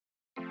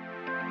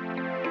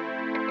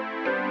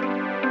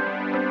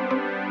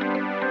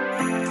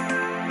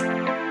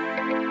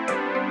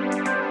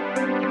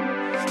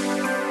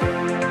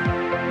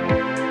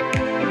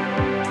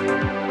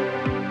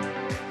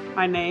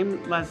My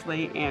name,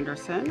 Leslie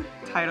Anderson.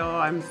 Title,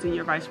 I'm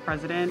Senior Vice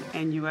President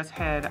and U.S.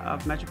 Head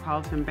of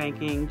Metropolitan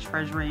Banking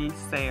Treasury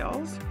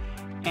Sales.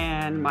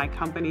 And my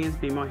company is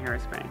BMO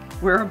Harris Bank.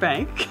 We're a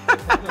bank.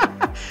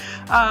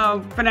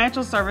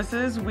 Financial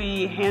services,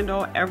 we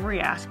handle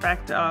every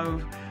aspect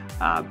of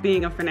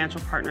being a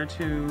financial partner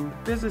to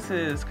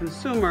businesses,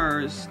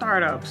 consumers,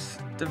 startups,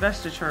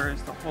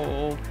 divestitures, the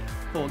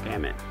whole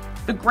gamut.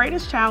 The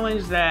greatest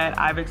challenge that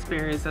I've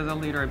experienced as a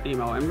leader at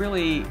BMO, and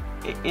really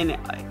in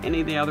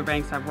any of the other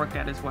banks I've worked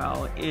at as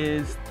well,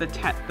 is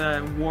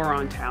the war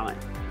on talent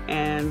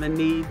and the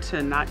need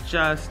to not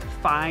just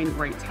find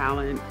great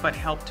talent, but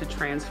help to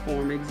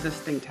transform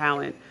existing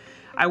talent.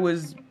 I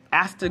was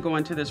asked to go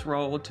into this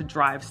role to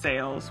drive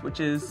sales, which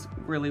is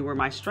really where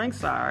my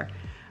strengths are.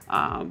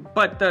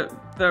 But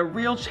the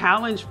real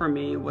challenge for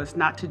me was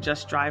not to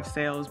just drive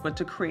sales, but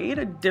to create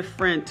a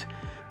different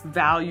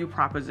value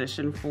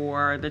proposition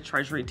for the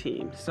Treasury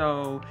team.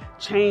 So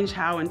change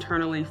how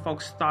internally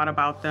folks thought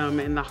about them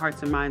in the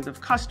hearts and minds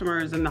of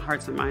customers and the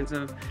hearts and minds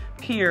of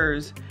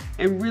peers,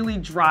 and really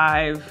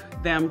drive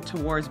them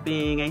towards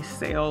being a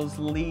sales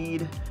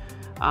lead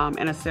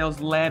and a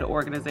sales-led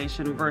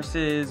organization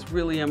versus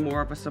really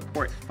more of a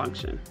support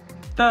function.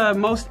 The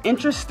most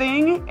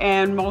interesting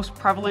and most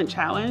prevalent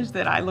challenge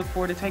that I look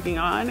forward to taking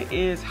on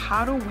is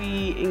how do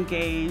we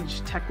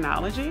engage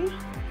technology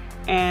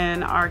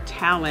and our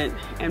talent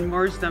and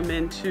merge them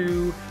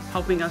into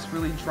helping us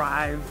really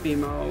drive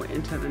BMO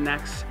into the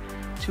next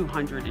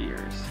 200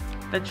 years.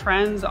 The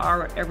trends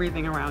are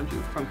everything around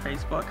you, from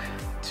Facebook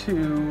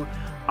to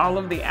all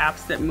of the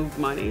apps that move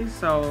money.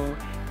 So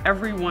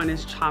everyone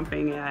is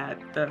chomping at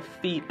the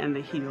feet and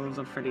the heels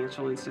of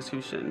financial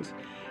institutions.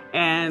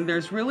 And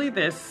there's really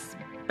this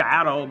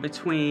battle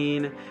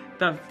between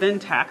the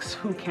fintechs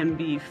who can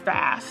be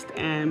fast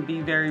and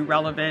be very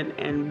relevant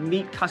and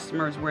meet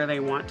customers where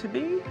they want to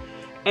be,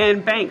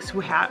 and banks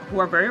who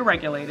are very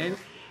regulated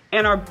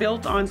and are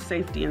built on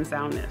safety and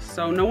soundness.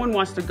 So no one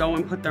wants to go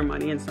and put their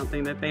money in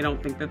something that they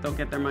don't think that they'll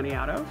get their money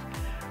out of.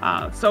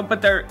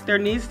 But there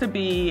needs to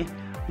be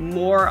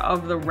more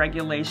of the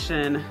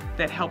regulation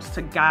that helps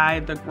to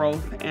guide the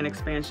growth and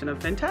expansion of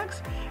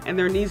fintechs, and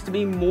there needs to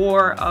be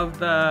more of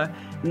the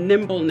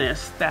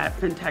nimbleness that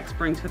fintechs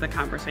bring to the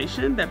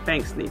conversation that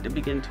banks need to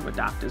begin to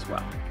adopt as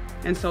well.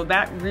 And so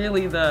that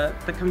really, the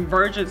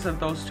convergence of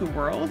those two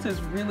worlds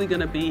is really going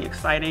to be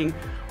exciting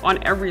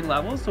on every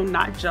level. So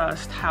not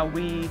just how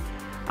we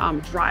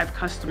drive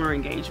customer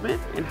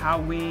engagement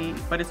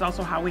but it's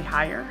also how we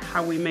hire,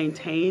 how we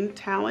maintain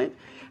talent,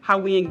 how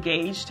we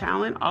engage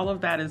talent. All of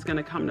that is going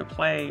to come to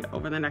play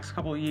over the next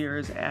couple of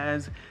years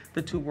as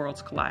the two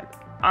worlds collide.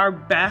 Our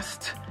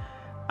best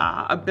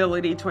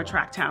ability to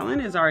attract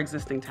talent is our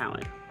existing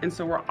talent. And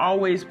so we're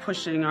always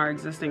pushing our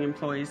existing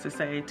employees to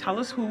say, tell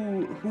us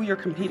who you're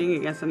competing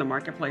against in the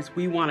marketplace.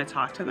 We want to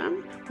talk to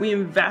them. We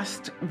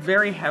invest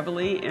very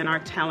heavily in our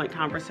talent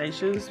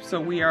conversations. So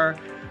we are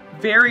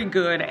very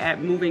good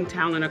at moving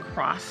talent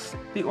across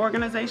the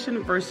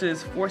organization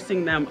versus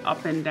forcing them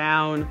up and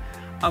down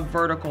a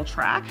vertical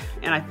track.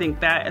 And I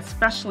think that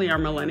especially our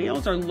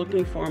millennials are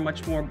looking for a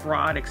much more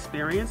broad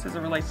experience as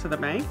it relates to the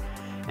bank.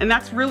 And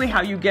that's really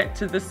how you get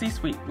to the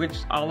C-suite, which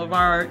all of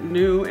our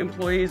new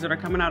employees that are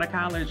coming out of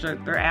college,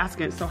 they're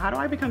asking, so how do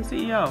I become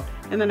CEO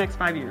in the next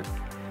 5 years?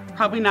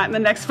 Probably not in the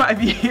next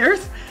 5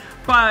 years,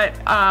 but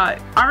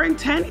our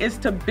intent is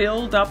to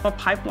build up a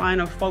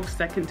pipeline of folks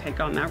that can take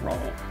on that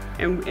role.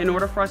 And in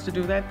order for us to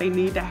do that, they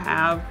need to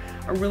have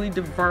a really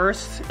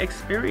diverse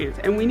experience.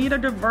 And we need a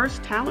diverse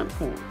talent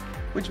pool,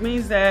 which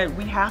means that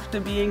we have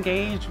to be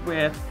engaged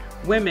with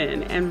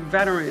women and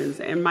veterans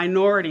and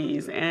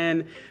minorities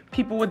and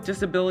people with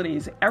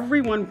disabilities.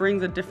 Everyone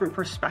brings a different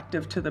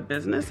perspective to the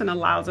business and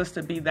allows us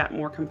to be that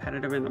more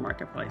competitive in the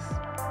marketplace.